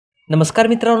नमस्कार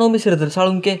मित्रांनो, मी Shridhar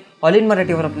Salunke all in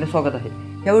मराठीवर आपले स्वागत आहे।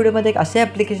 या व्हिडिओमध्ये एक असे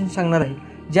ॲप्लिकेशन सांगणार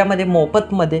आहे ज्यामध्ये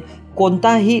मोफतमध्ये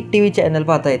कोणताही टीव्ही चॅनल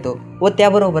पाहता येतो व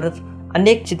त्याबरोबरच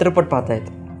अनेक चित्रपट पाहता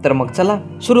येतात। तर मग चला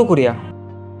सुरू करूया।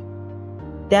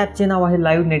 त्या ॲपचे नाव आहे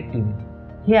लाईव्ह नेट टीव्ही।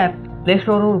 हे ॲप प्ले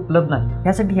स्टोअरवर उपलब्ध नाही,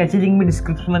 यासाठी ह्याची लिंक मी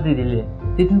डिस्क्रिप्शनमध्ये दिलेली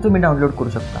आहे, तिथून तुम्ही डाउनलोड करू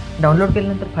शकता। डाउनलोड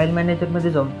केल्यानंतर फाईल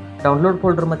मॅनेजरमध्ये जाऊन डाउनलोड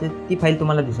फोल्डरमध्ये ती फाईल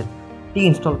तुम्हाला दिसेल, ती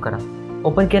इन्स्टॉल करा।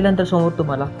 ओपन केल्यानंतर समोर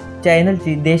तुम्हाला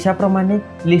चॅनलची देशाप्रमाणे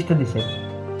लिस्ट दिसेल।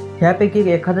 ह्यापैकी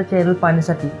एखादा चॅनल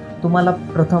पाहण्यासाठी तुम्हाला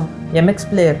प्रथम MX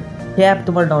प्लेयर हे ॲप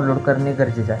तुम्हाला डाउनलोड करणे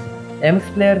गरजेचे आहे।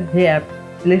 MX प्लेयर हे ॲप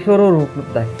प्ले स्टोअरवर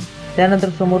उपलब्ध आहे। त्यानंतर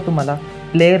समोर तुम्हाला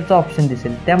प्लेयरचा ऑप्शन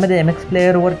दिसेल, त्यामध्ये MX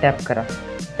प्लेयरवर टॅप करा।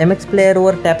 MX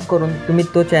प्लेयरवर टॅप करून तुम्ही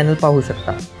तो चॅनल पाहू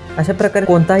शकता। अशा प्रकारे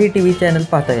कोणताही टीव्ही चॅनल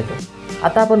पाहता येतो।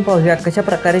 आता आपण पाहूया कशा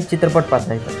प्रकारे चित्रपट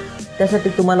पाहता येतो। त्यासाठी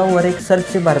तुम्हाला वर एक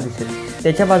सर्चची बार दिसेल,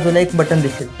 त्याच्या बाजूला एक बटन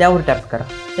दिसेल, त्यावर टॅप करा।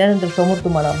 त्यानंतर समोर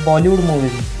तुम्हाला बॉलिवूड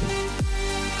मूव्हीज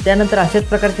दिसतील। त्यानंतर अशाच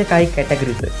प्रकारचे काही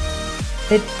कॅटेगरीज आहेत,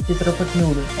 हे चित्रपट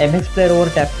निवडून MX प्लेअरवर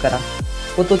टॅप करा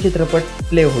व तो चित्रपट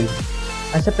प्ले होईल।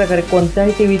 अशा प्रकारे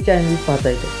कोणत्याही टीव्ही चॅनल पाहता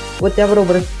येतो व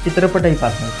त्याबरोबरच चित्रपटही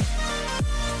पाहता येतो।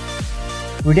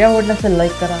 व्हिडिओ आवडला असेल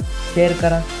लाईक करा, शेअर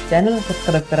करा, चॅनलला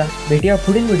सबस्क्राईब करा। भेटूया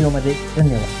पुढील व्हिडिओमध्ये।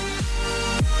 धन्यवाद।